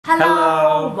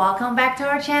Hello! Welcome back to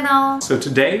our channel. So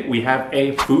today we have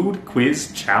a food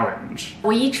quiz challenge.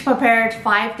 We each prepared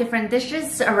 5 different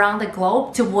dishes around the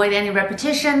globe. To avoid any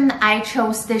repetition, I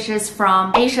chose dishes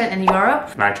from Asia and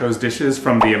Europe. And I chose dishes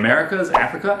from the Americas,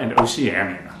 Africa, and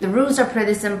Oceania. The rules are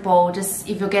pretty simple. Just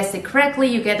if you guess it correctly,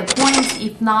 you get the points.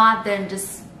 If not, then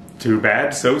just... Too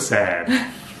bad, so sad.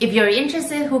 If you're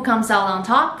interested who comes out on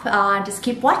top, just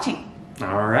keep watching.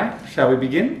 Alright, shall we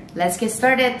begin? Let's get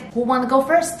started. Who wants to go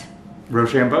first?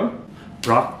 Rochambeau?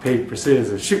 Rock, paper,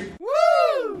 scissors, shoot!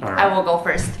 Woo! Right. I will go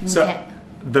first. So,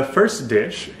 the first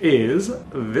dish is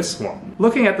this one.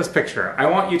 Looking at this picture, I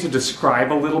want you to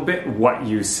describe a little bit what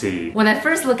you see. When I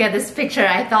first looked at this picture,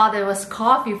 I thought it was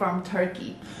coffee from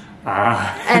Turkey.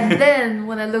 And then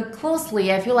when I look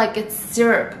closely, I feel like it's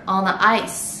syrup on the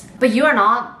ice. But you are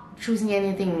not choosing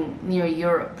anything near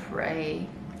Europe, right?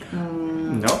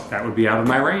 Nope, that would be out of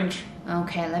my range.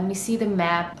 Okay, let me see the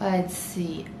map. Let's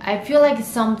see. I feel like it's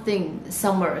something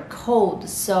somewhere cold,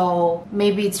 so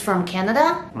maybe it's from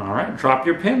Canada? Alright, drop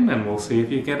your pin and we'll see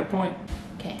if you get a point.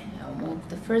 Okay, I'll move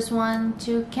the first one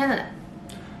to Canada.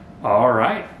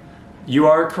 Alright. You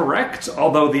are correct,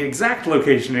 although the exact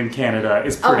location in Canada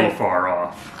is pretty far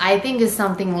off. I think it's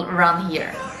something around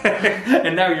here.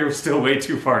 And now you're still way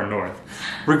too far north.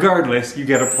 Regardless, you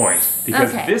get a point,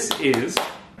 because this is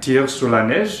tire sur la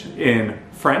neige in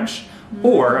French,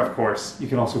 or, of course, you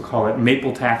can also call it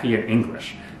maple taffy in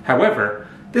English. However,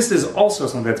 this is also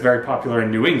something that's very popular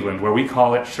in New England, where we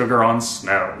call it sugar on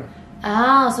snow.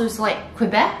 Ah, so it's like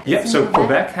Quebec? Yep, so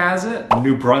Quebec has it,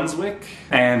 New Brunswick,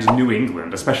 and New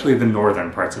England, especially the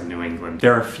northern parts of New England.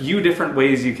 There are a few different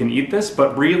ways you can eat this,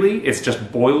 but really it's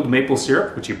just boiled maple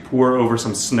syrup, which you pour over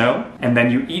some snow, and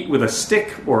then you eat with a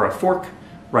stick or a fork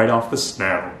right off the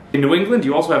snow. In New England,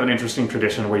 you also have an interesting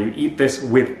tradition where you eat this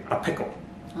with a pickle.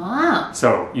 Ah.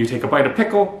 So you take a bite of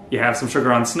pickle, you have some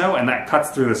sugar on snow, and that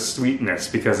cuts through the sweetness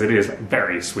because it is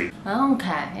very sweet.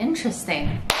 Okay,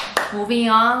 interesting. Moving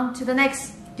on to the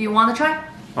next. Do you want to try?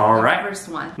 Alright. First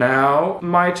one. Now,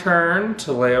 my turn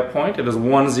to lay a point. It is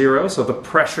 1-0, so the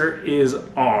pressure is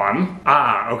on.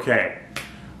 Ah, okay.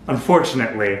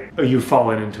 Unfortunately, you've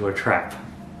fallen into a trap.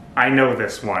 I know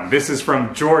this one. This is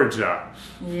from Georgia.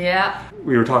 Yeah.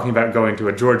 We were talking about going to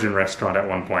a Georgian restaurant at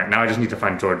one point. Now I just need to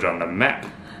find Georgia on the map.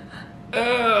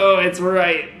 Oh, it's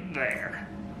right there.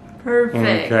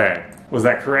 Perfect. Okay. Was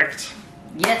that correct?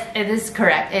 Yes, it is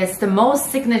correct. It's the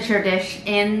most signature dish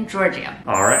in Georgia.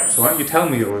 Alright, so why don't you tell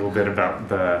me a little bit about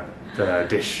the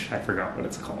dish. I forgot what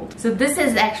it's called. So this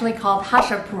is actually called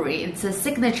hashapuri. It's a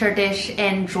signature dish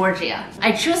in Georgia.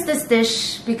 I chose this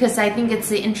dish because I think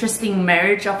it's an interesting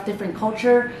marriage of different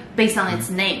culture based on its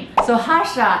name. So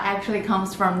hasha actually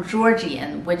comes from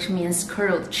Georgian, which means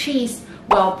curdled cheese,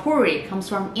 while puri comes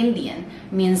from Indian,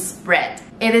 means bread.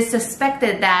 It is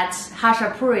suspected that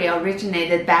hashapuri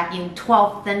originated back in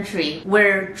 12th century,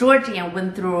 where Georgia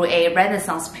went through a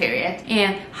Renaissance period,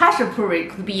 and hashapuri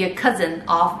could be a cousin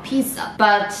of pizza.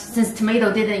 But since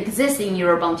tomato didn't exist in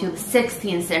Europe until the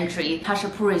 16th century,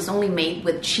 hashapuri is only made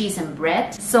with cheese and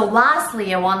bread. So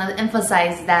lastly, I want to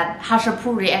emphasize that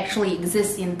hashapuri actually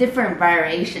exists in different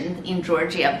variations in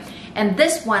Georgia. And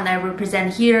this one I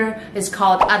represent here is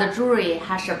called Adajuri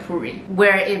hashapuri,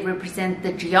 where it represents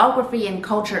the geography and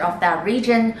culture of that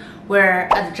region, where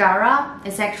Adjara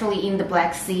is actually in the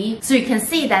Black Sea. So you can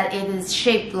see that it is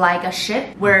shaped like a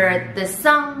ship, where the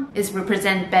sun is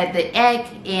represented by the egg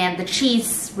and the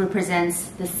cheese represents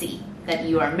the sea that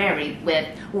you are married with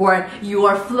or you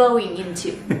are flowing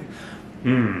into.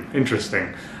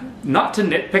 Interesting. Not to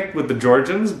nitpick with the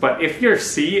Georgians, but if your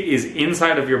sea is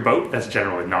inside of your boat, that's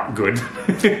generally not good.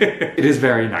 It is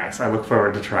very nice. I look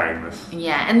forward to trying this.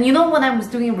 Yeah, and you know when I was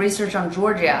doing research on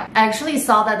Georgia, I actually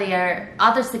saw that their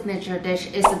other signature dish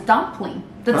is a dumpling.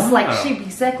 That's like shaped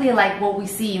exactly like what we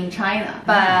see in China.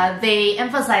 But they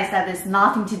emphasize that it's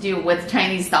nothing to do with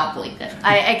Chinese dumpling.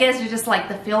 I guess you just like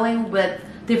the filling with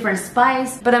different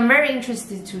spice, but I'm very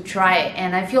interested to try it.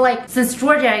 And I feel like since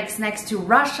Georgia is next to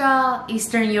Russia,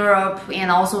 Eastern Europe, and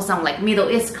also some like Middle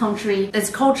East country, this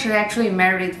culture actually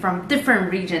married from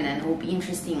different region, and it will be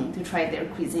interesting to try their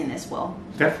cuisine as well.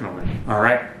 Definitely. All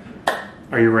right.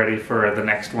 Are you ready for the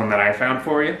next one that I found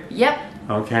for you? Yep.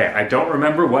 Okay, I don't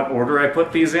remember what order I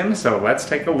put these in, so let's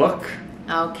take a look.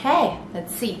 Okay,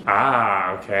 let's see.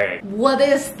 Ah, okay. What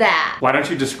is that? Why don't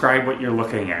you describe what you're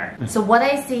looking at? So what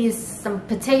I see is some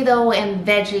potato and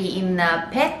veggie in a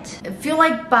pit. I feel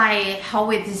like by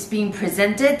how it is being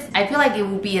presented, I feel like it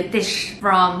will be a dish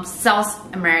from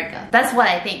South America. That's what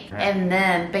I think. Right. And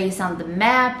then based on the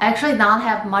map, I actually not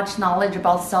have much knowledge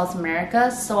about South America,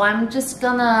 so I'm just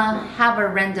gonna have a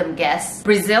random guess.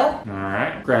 Brazil?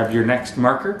 Alright, grab your next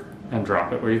marker and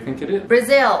drop it where you think it is.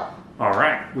 Brazil.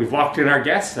 Alright, we've locked in our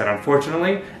guess, and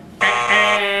unfortunately,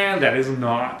 and that is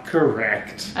not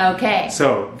correct. Okay.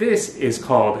 So this is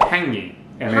called hangi,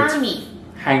 and Hangi. it's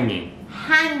hangi.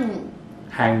 Hang.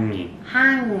 Hangi.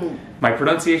 Hang. My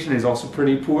pronunciation is also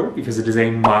pretty poor because it is a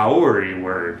Maori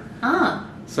word. Ah.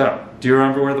 So, do you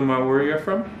remember where the Maori are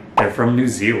from? They're from New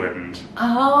Zealand.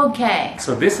 Okay.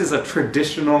 So this is a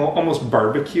traditional, almost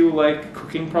barbecue-like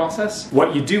cooking process.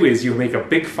 What you do is you make a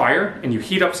big fire and you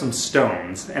heat up some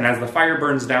stones, and as the fire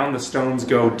burns down, the stones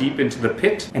go deep into the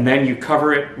pit, and then you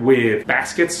cover it with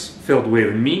baskets filled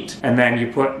with meat, and then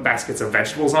you put baskets of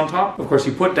vegetables on top. Of course,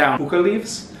 you put down puka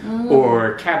leaves,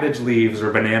 or cabbage leaves,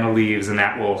 or banana leaves, and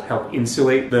that will help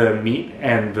insulate the meat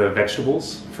and the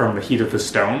vegetables from the heat of the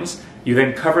stones. You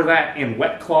then cover that in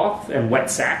wet cloth and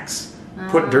wet sacks,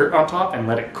 put dirt on top, and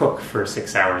let it cook for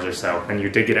 6 hours or so. Then you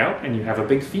dig it out and you have a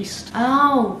big feast.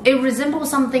 Oh, it resembles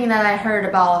something that I heard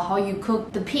about how you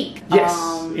cook the pig. Yes,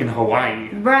 in Hawaii.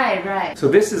 Right, right. So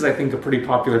this is, I think, a pretty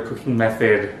popular cooking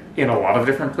method in a lot of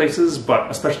different places,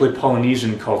 but especially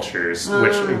Polynesian cultures,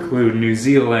 which include New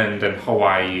Zealand and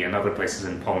Hawaii and other places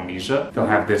in Polynesia. They'll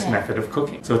have this method of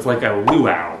cooking. So it's like a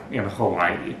luau in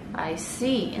Hawaii. I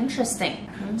see. Interesting.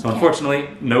 So unfortunately,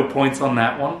 no points on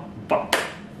that one, but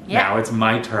now it's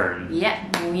my turn. Yeah,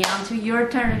 moving on to your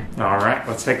turn. Alright,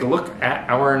 let's take a look at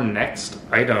our next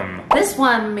item. This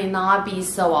one may not be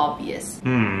so obvious.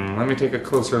 Let me take a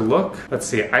closer look. Let's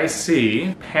see, I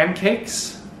see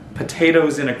pancakes,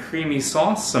 potatoes in a creamy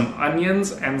sauce, some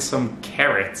onions, and some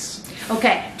carrots.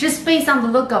 Okay, just based on the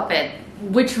look of it,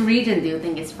 which region do you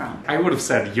think it's from? I would have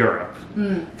said Europe,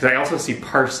 because I also see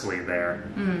parsley there,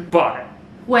 but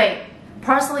Wait,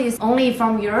 parsley is only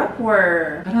from Europe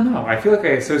or? I don't know. I feel like I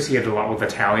associate it a lot with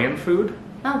Italian food,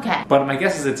 Okay. but my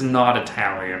guess is it's not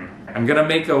Italian. I'm gonna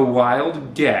make a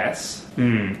wild guess.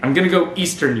 I'm gonna go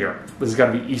Eastern Europe. This has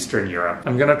gotta be Eastern Europe.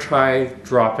 I'm gonna try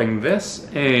dropping this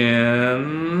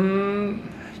in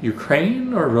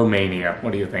Ukraine or Romania.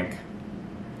 What do you think?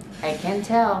 I can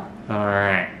tell.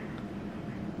 Alright.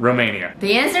 Romania.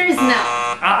 The answer is no,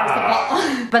 first of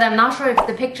all. But I'm not sure if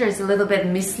the picture is a little bit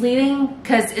misleading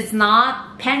because it's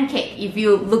not pancake if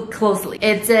you look closely.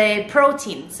 It's a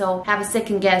protein, so have a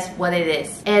second guess what it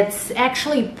is. It's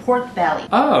actually pork belly.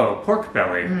 Oh, pork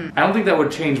belly. I don't think that would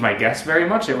change my guess very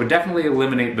much. It would definitely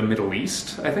eliminate the Middle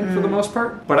East, I think, for the most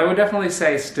part. But I would definitely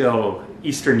say still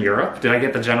Eastern Europe. Did I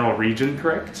get the general region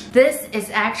correct? This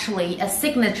is actually a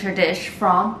signature dish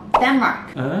from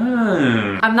Denmark.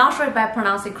 Oh. I'm not sure if I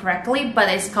pronounced it correctly, but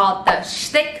it's called the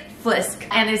stik flisk,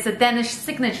 and it's a Danish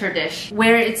signature dish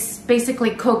where it's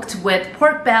basically cooked with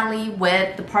pork belly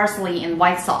with the parsley and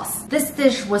white sauce. This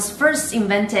dish was first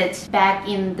invented back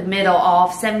in the middle of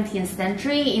 17th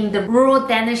century in the rural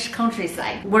Danish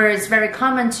countryside, where it's very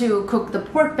common to cook the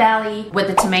pork belly with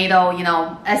the tomato, you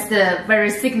know, as the very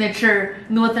signature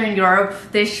Northern Europe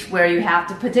dish where you have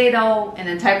the potato and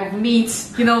a type of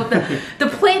meat. You know, the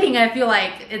plating, I feel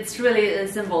like it's really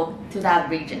simple to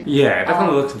that region. Yeah, it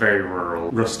definitely looks very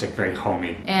rural, rustic, very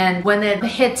homey. And when it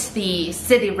hits the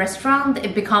city restaurant,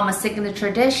 it becomes a signature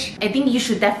dish. I think you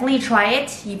should definitely try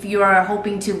it if you are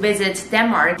hoping to visit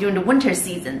Denmark during the winter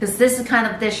season, because this is the kind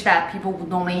of dish that people would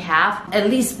normally have, at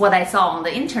least what I saw on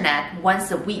the internet, once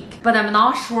a week. But I'm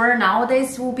not sure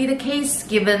nowadays will be the case,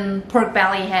 given pork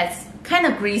belly has kind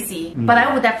of greasy, but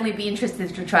I would definitely be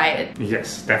interested to try it.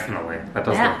 Yes, definitely. That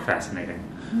does look fascinating.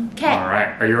 Okay.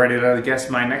 Alright, are you ready to guess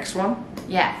my next one?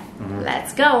 Yeah.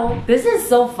 Let's go. This is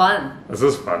so fun. This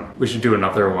is fun. We should do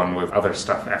another one with other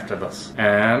stuff after this.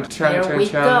 And Here we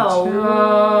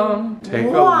go. Take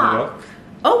Wow. a look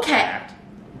Okay. at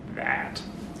that.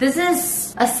 This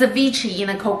is a ceviche in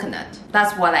a coconut.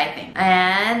 That's what I think.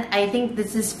 And I think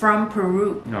this is from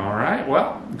Peru. Alright,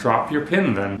 well, drop your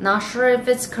pin then. Not sure if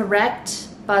it's correct,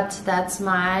 but that's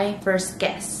my first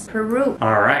guess. Peru.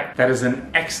 Alright, that is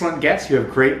an excellent guess. You have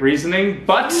great reasoning,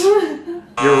 but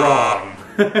you're wrong.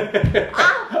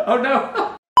 Oh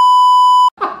no!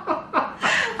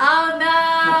 Oh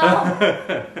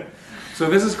no! So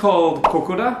this is called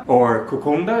kokoda, or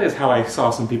kokonda is how I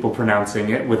saw some people pronouncing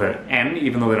it with an N,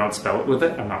 even though they don't spell it with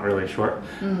it. I'm not really sure.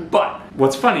 But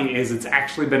what's funny is it's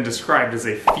actually been described as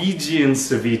a Fijian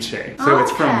ceviche. So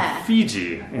it's from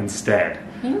Fiji instead.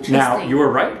 Interesting. Now, you were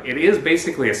right. It is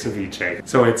basically a ceviche.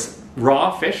 So it's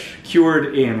raw fish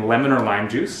cured in lemon or lime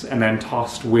juice and then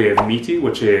tossed with miti,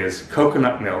 which is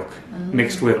coconut milk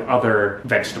mixed with other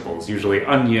vegetables, usually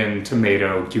onion,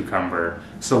 tomato, cucumber,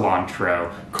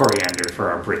 cilantro, coriander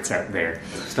for our Brits out there,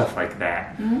 stuff like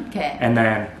that. Okay. And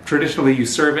then traditionally you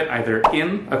serve it either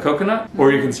in a coconut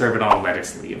or you can serve it on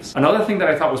lettuce leaves. Another thing that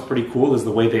I thought was pretty cool is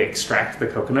the way they extract the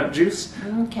coconut juice.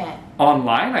 Okay.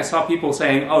 Online, I saw people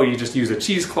saying, oh, you just use a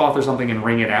cheesecloth or something and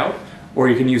wring it out, or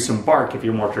you can use some bark if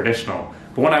you're more traditional.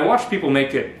 But when I watched people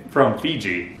make it from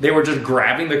Fiji, they were just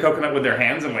grabbing the coconut with their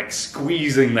hands and like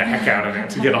squeezing the heck out of it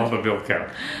to get all the milk out,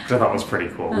 which I thought was pretty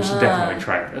cool. We should definitely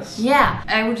try this. Yeah,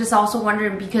 I was just also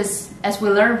wondering because as we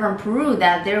learned from Peru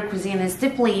that their cuisine is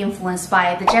deeply influenced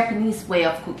by the Japanese way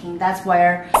of cooking. That's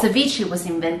where ceviche was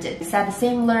invented. Is that a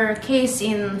similar case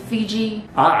in Fiji?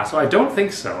 So I don't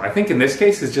think so. I think in this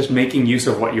case it's just making use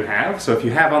of what you have. So if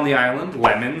you have on the island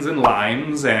lemons and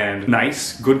limes and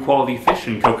nice, good quality fish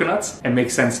and coconuts, it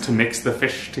makes sense to mix the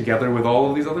fish together with all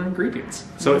of these other ingredients.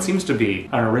 So it seems to be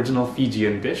an original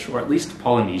Fijian dish, or at least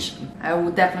Polynesian. I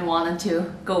would definitely want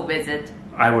to go visit.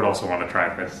 I would also want to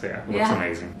try this, yeah. It looks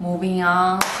amazing. Moving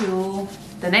on to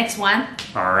the next one.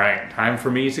 All right, time for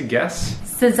me to guess.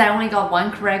 Since I only got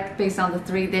one correct based on the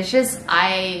 3 dishes,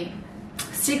 I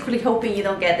secretly hoping you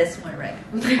don't get this one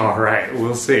right. All right,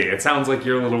 we'll see. It sounds like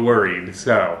you're a little worried,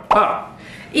 so...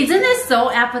 Isn't it so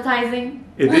appetizing?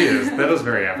 It is. That is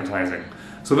very appetizing.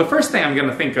 So the first thing I'm going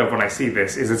to think of when I see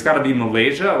this is it's got to be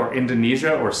Malaysia or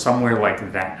Indonesia or somewhere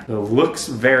like that. It looks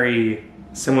very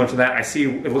similar to that. I see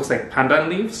it looks like pandan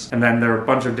leaves, and then there are a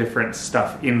bunch of different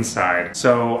stuff inside.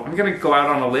 So I'm going to go out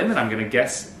on a limb and I'm going to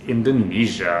guess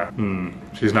Indonesia.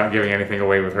 She's not giving anything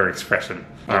away with her expression.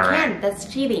 I can't.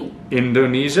 That's cheating.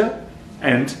 Indonesia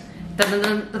and... Oh,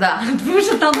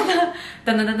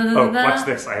 watch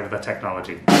this. I have the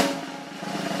technology.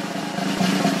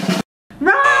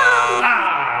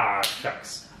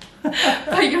 Shucks.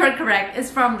 But you're correct,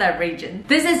 it's from that region.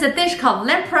 This is a dish called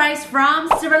lamb rice from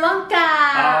Sri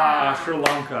Lanka. Sri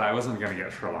Lanka. I wasn't gonna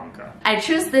get Sri Lanka. I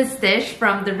choose this dish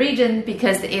from the region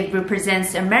because it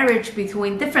represents a marriage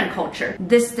between different cultures.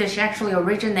 This dish actually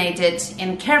originated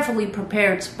and carefully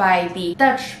prepared by the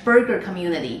Dutch burger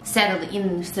community settled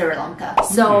in Sri Lanka.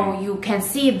 So you can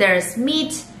see there's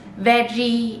meat,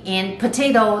 veggie and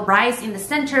potato, rice in the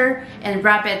center, and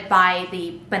wrap it by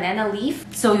the banana leaf.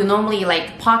 So you normally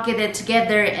like pocket it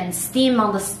together and steam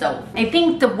on the stove. I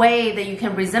think the way that you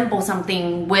can resemble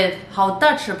something with how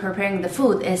Dutch are preparing the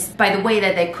food is by the way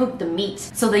that they cook the meat.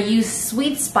 So they use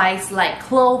sweet spice like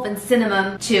clove and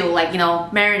cinnamon to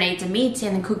marinate the meat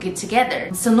and cook it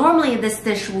together. So normally this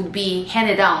dish would be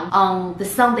handed down on the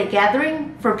Sunday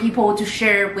gathering for people to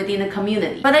share within the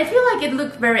community. But I feel like it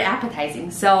looked very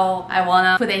appetizing, so I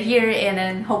wanna put it here and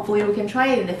then hopefully we can try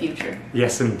it in the future.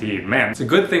 Yes, indeed. Man, it's a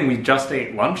good thing we just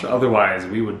ate lunch, otherwise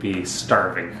we would be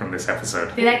starving from this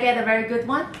episode. Did I get a very good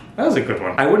one? That was a good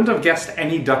one. I wouldn't have guessed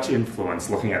any Dutch influence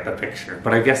looking at the picture,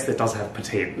 but I guessed it does have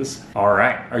potatoes. All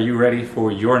right, are you ready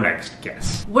for your next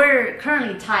guess? We're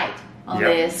currently tied on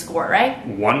the score, right?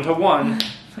 1-1.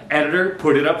 Editor,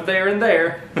 put it up there and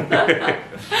there.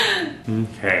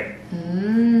 Okay.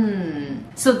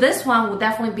 So this one would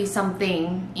definitely be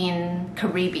something in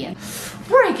Caribbean.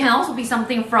 Or it can also be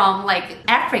something from like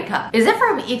Africa. Is it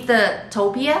from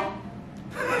Ethiopia?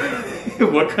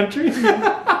 What country?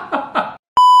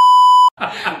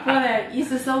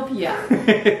 Ethiopia.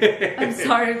 I'm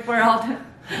sorry for all the...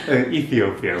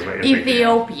 Ethiopia is what you're thinking.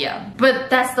 Ethiopia. But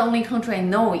that's the only country I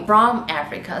know from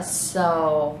Africa,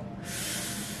 so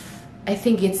I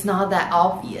think it's not that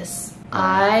obvious.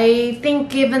 I think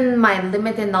given my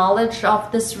limited knowledge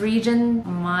of this region,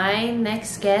 my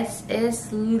next guess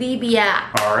is Libya.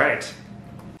 All right.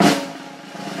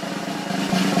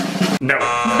 No.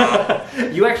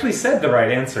 You actually said the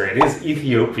right answer. It is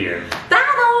Ethiopian.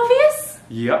 That obvious?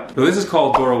 Yep. So this is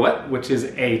called dorawet, which is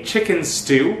a chicken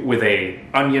stew with a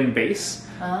onion base.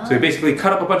 So you basically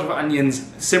cut up a bunch of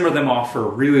onions, simmer them off for a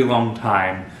really long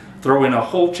time, throw in a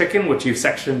whole chicken, which you've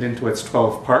sectioned into its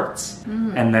 12 parts,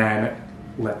 and then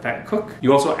let that cook.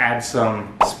 You also add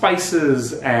some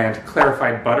spices and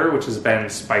clarified butter, which has been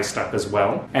spiced up as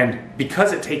well. And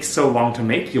because it takes so long to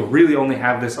make, you'll really only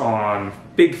have this on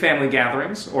big family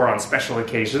gatherings or on special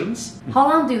occasions. How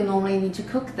long do you normally need to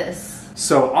cook this?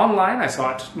 So online I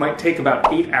saw it might take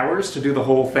about 8 hours to do the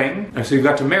whole thing. And so you've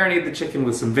got to marinate the chicken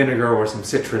with some vinegar or some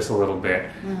citrus a little bit.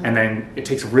 And then it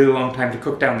takes a really long time to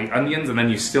cook down the onions, and then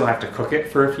you still have to cook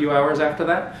it for a few hours after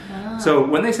that. So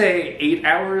when they say 8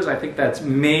 hours, I think that's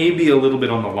maybe a little bit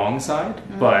on the long side.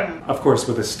 But of course,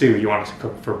 with a stew, you want it to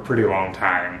cook for a pretty long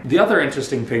time. The other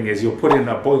interesting thing is you'll put in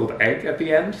a boiled egg at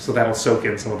the end, so that'll soak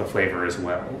in some of the flavor as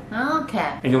well.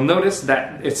 Okay. And you'll notice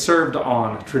that it's served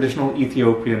on traditional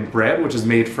Ethiopian bread, which is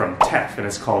made from teff, and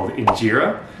it's called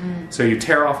injera. So you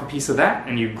tear off a piece of that,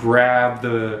 and you grab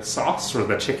the sauce or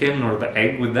the chicken or the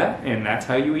egg with that, and that's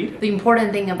how you eat it. The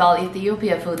important thing about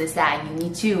Ethiopia food is that you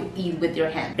need to eat with your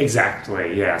hands.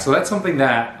 Exactly, yeah. So that's something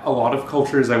that a lot of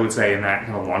cultures, I would say, in that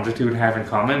kind of longitude have in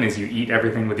common, is you eat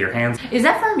everything with your hands. Is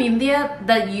that from India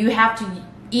that you have to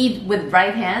eat with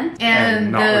right hand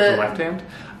and not with the left hand?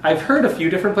 I've heard a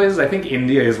few different places. I think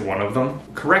India is one of them.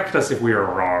 Correct us if we are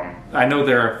wrong. I know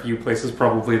there are a few places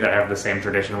probably that have the same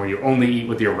tradition where you only eat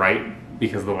with your right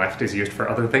because the left is used for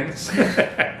other things.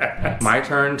 My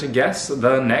turn to guess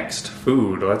the next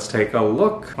food. Let's take a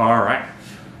look. All right.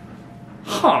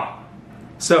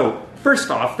 So,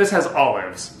 first off, this has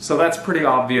olives, so that's pretty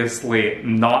obviously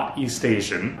not East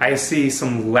Asian. I see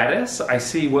some lettuce. I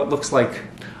see what looks like,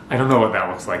 I don't know what that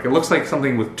looks like. It looks like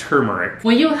something with turmeric.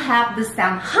 When you have the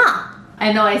sound,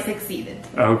 I know I succeeded.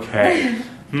 Okay.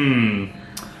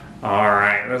 All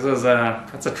right,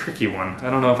 that's a tricky one. I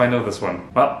don't know if I know this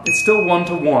one. Well, it's still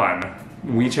 1-1.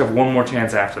 We each have one more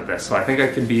chance after this, so I think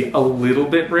I can be a little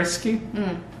bit risky.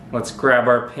 Let's grab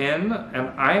our pin, and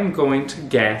I'm going to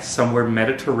guess somewhere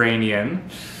Mediterranean,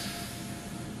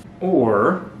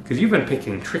 or, because you've been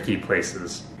picking tricky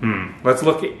places. Let's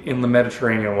look in the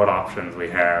Mediterranean what options we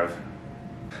have.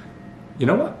 You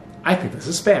know what? I think this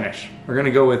is Spanish. We're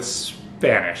gonna go with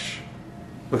Spanish.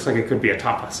 Looks like it could be a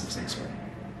tapas of some sort.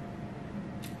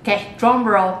 Okay, drum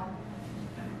roll.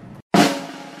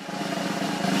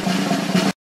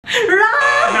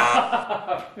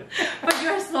 But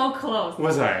you're so close.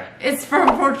 Was I? It's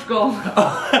from Portugal.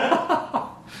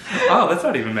 Oh, that's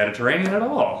not even Mediterranean at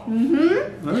all.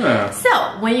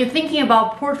 So, when you're thinking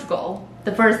about Portugal,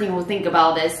 the first thing we'll think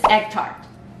about is egg tart.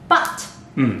 But...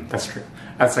 that's true.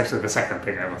 That's actually the second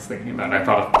thing I was thinking about. I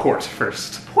thought of port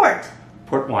first. Port?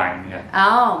 Port wine, yeah.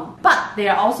 Oh, but they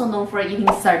are also known for eating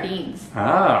sardines.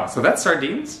 Ah, so that's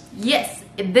sardines? Yes,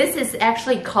 this is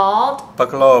actually called...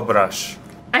 Paklobras.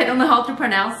 I don't know how to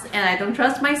pronounce, and I don't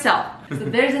trust myself. So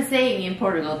there's a saying in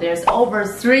Portugal, there's over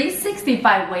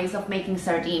 365 ways of making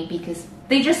sardine because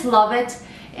they just love it,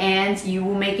 and you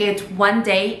will make it one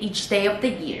day each day of the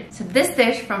year. So this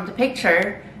dish from the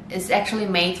picture is actually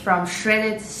made from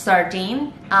shredded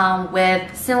sardine with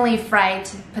thinly fried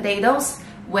potatoes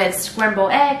with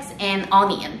scrambled eggs and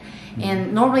onion.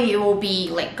 And normally it will be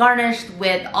like garnished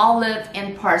with olive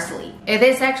and parsley. It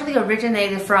is actually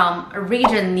originated from a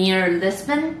region near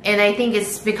Lisbon, and I think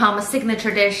it's become a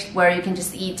signature dish where you can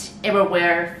just eat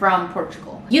everywhere from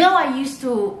Portugal. You know, I used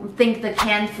to think the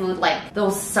canned food, like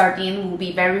those sardines, will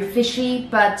be very fishy,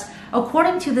 but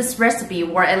according to this recipe,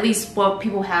 or at least what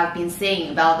people have been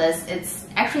saying about this, it's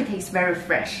actually tastes very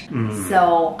fresh.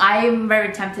 So I'm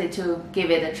very tempted to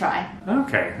give it a try.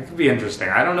 Okay, that could be interesting.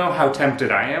 I don't know how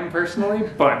tempted I am personally,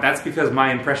 but that's because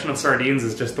my impression of sardines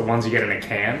is just the ones you get in a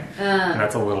can, and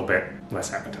that's a little bit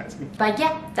less appetizing. But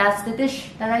yeah, that's the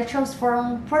dish that I chose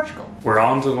from Portugal. We're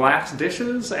on to the last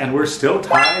dishes, and we're still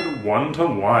tied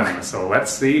 1-1. So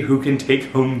let's see who can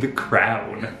take home the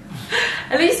crown.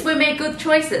 At least we made good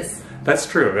choices. That's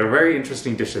true. They're very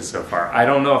interesting dishes so far. I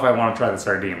don't know if I want to try the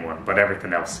sardine one, but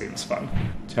everything else seems fun.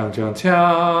 Chang chang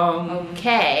chang.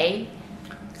 Okay.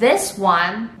 This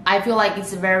one, I feel like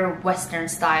it's a very Western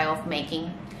style of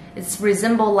making. It's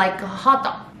resemble like a hot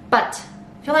dog, but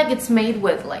I feel like it's made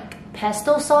with like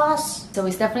pesto sauce. So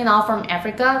it's definitely not from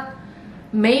Africa.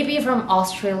 Maybe from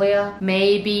Australia,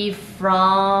 maybe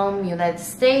from United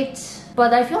States.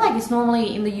 But I feel like it's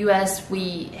normally in the US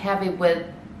we have it with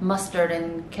mustard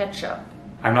and ketchup.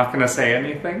 I'm not gonna say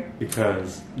anything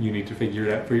because you need to figure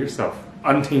it out for yourself.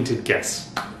 Untainted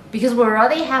guess. Because we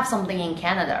already have something in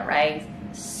Canada, right?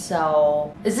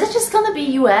 So, is this just gonna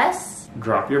be US?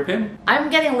 Drop your pin. I'm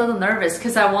getting a little nervous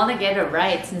because I want to get it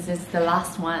right since it's the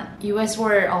last one. US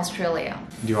or Australia?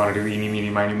 Do you want to do eeny, meeny,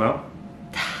 miny, mo?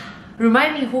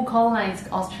 Remind me who colonized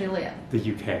Australia? The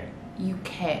UK.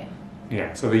 UK.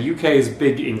 Yeah, so the UK's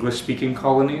big English-speaking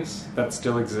colonies that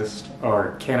still exist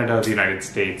are Canada, the United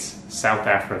States, South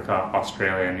Africa,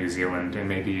 Australia, New Zealand, and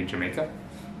maybe Jamaica.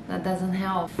 That doesn't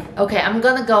help. Okay, I'm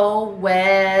gonna go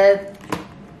with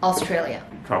Australia.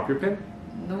 Drop your pin.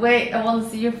 Wait, I want to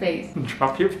see your face.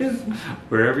 Drop your pin,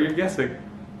 wherever you're guessing.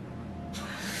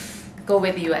 Go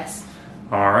with US.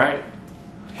 All right,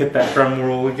 hit that drum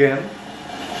roll again.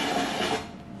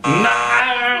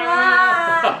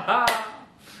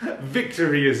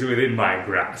 Victory is within my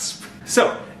grasp.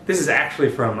 So, This is actually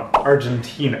from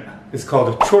Argentina. It's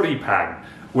called choripan,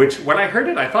 which when I heard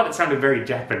it, I thought it sounded very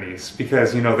Japanese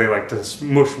because, you know, they like to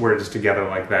smush words together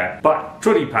like that. But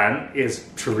choripan is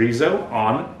chorizo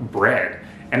on bread.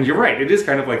 And you're right, it is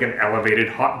kind of like an elevated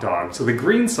hot dog. So the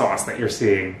green sauce that you're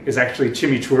seeing is actually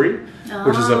chimichurri,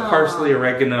 which is a parsley,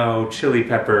 oregano, chili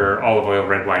pepper, olive oil,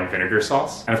 red wine vinegar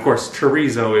sauce. And of course,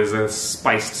 chorizo is a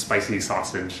spiced, spicy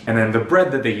sausage. And then the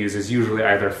bread that they use is usually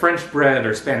either French bread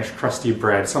or Spanish crusty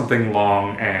bread, something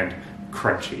long and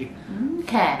crunchy.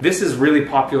 Okay. This is really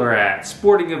popular at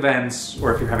sporting events,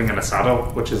 or if you're having an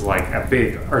asado, which is like a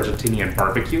big Argentinian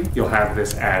barbecue, you'll have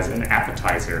this as an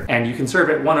appetizer. And you can serve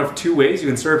it one of two ways. You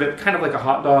can serve it kind of like a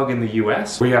hot dog in the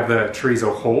US, where you have the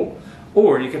chorizo whole,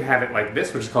 or you can have it like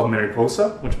this, which is called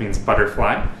mariposa, which means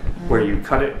butterfly, where you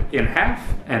cut it in half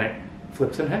and it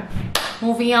flips in half.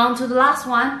 Moving on to the last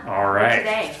one. All right.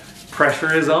 Today.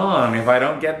 Pressure is on. If I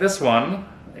don't get this one,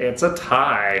 it's a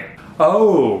tie.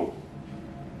 Oh!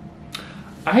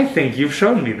 I think you've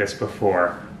shown me this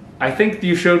before. I think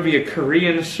you showed me a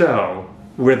Korean show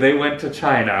where they went to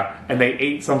China and they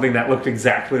ate something that looked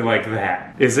exactly like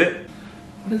that. Is it?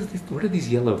 What are these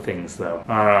yellow things though?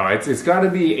 I don't know, it's gotta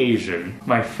be Asian.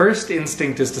 My first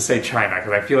instinct is to say China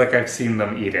because I feel like I've seen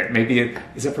them eat it. Maybe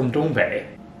is it from Dongbei?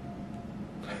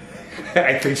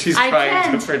 I think she's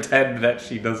trying to pretend that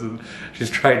she doesn't.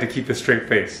 She's trying to keep a straight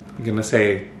face. I'm gonna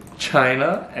say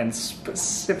China and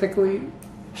specifically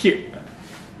here.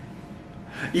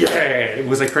 Yay!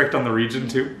 Was I correct on the region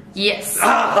too? Yes.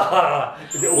 Was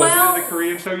it in the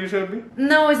Korean show you showed me?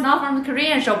 No, it's not from the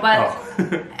Korean show, but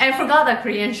I forgot the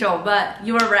Korean show, but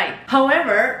you were right.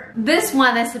 However, this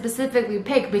one I specifically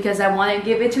picked because I want to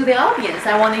give it to the audience.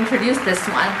 I want to introduce this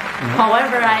one.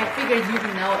 However, I figured you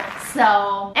didn't know it.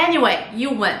 So, anyway,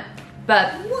 you win.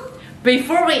 But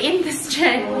before we end this show,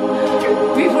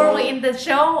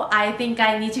 I think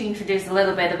I need to introduce a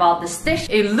little bit about this dish.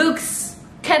 It looks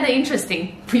kind of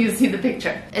interesting when you see the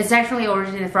picture. It's actually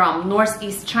originated from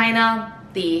northeast China,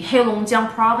 the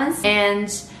Heilongjiang province,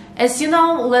 and as you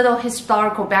know, a little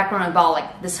historical background about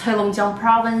like this Heilongjiang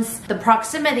province, the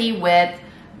proximity with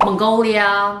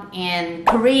Mongolia and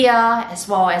Korea as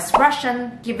well as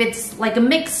Russian give it like a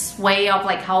mixed way of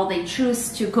like how they choose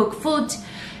to cook food.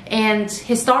 And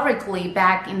historically,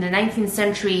 back in the 19th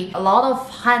century, a lot of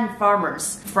Han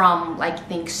farmers from, like, I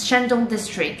think, Shandong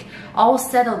district all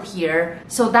settled here.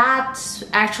 So that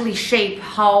actually shaped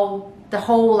how the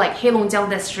whole, like, Heilongjiang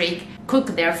district cook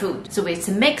their food. So it's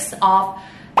a mix of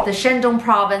the Shandong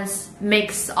province,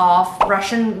 mix of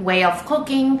Russian way of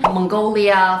cooking,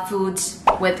 Mongolia foods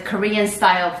with Korean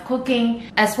style of cooking,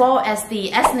 as well as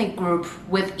the ethnic group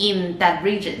within that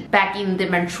region back in the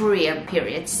Manchuria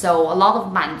period. So a lot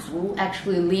of Manzu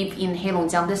actually live in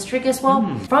Heilongjiang district as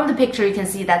well. From the picture you can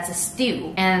see that's a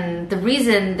stew, and the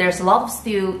reason there's a lot of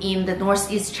stew in the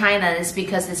northeast China is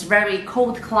because it's very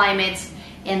cold climate,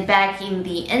 and back in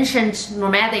the ancient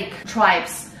nomadic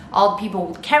tribes, all the people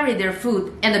would carry their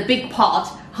food in a big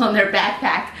pot on their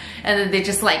backpack, and then they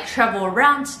just like travel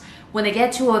around. When they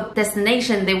get to a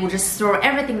destination, they will just throw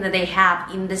everything that they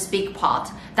have in this big pot.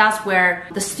 That's where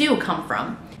the stew come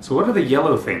from. So what are the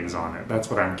yellow things on it? That's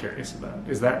what I'm curious about.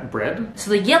 Is that bread?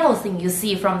 So the yellow thing you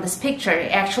see from this picture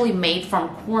is actually made from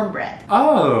cornbread.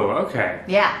 Oh, okay.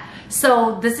 Yeah.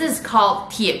 So this is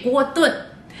called 铁锅炖.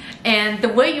 And the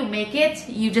way you make it,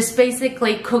 you just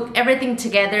basically cook everything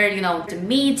together, you know, the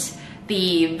meat,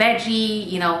 the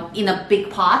veggie, you know, in a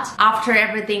big pot. After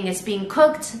everything is being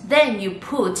cooked, then you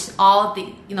put all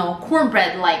the, you know,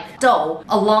 cornbread like dough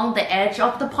along the edge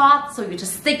of the pot. So you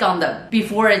just stick on them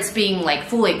before it's being like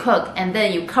fully cooked. And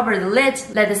then you cover the lid,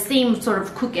 let the steam sort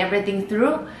of cook everything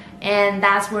through. And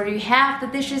that's where you have the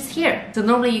dishes here. So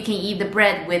normally you can eat the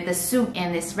bread with the soup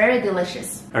and it's very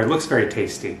delicious. It looks very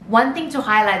tasty. One thing to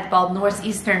highlight about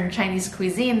northeastern Chinese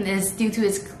cuisine is due to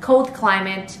its cold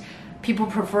climate, people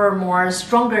prefer more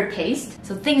stronger taste.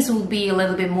 So things will be a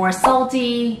little bit more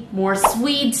salty, more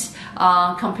sweet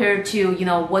compared to, you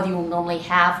know, what you will normally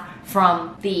have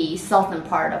from the southern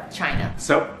part of China.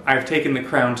 So I've taken the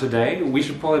crown today. We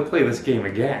should probably play this game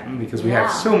again because we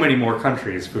have so many more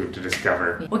countries' food to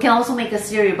discover. We can also make a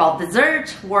series about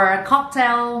dessert or a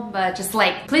cocktail, but just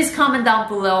like, please comment down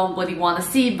below what you want to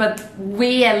see, but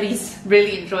we at least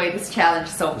really enjoyed this challenge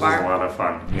so far. This is a lot of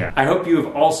fun, yeah. I hope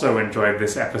you've also enjoyed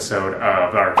this episode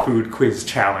of our food quiz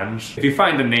challenge. If you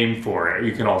find a name for it,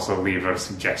 you can also leave a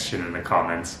suggestion in the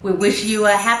comments. We wish you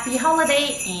a happy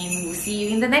holiday and we'll see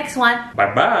you in the next one.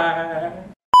 Bye-bye!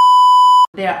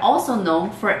 They are also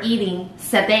known for eating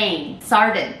sardines.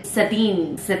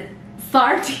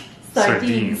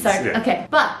 Yeah. Okay,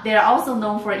 but they are also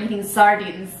known for eating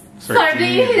sardines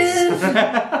Sardines.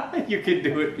 You can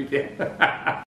do it. Yeah.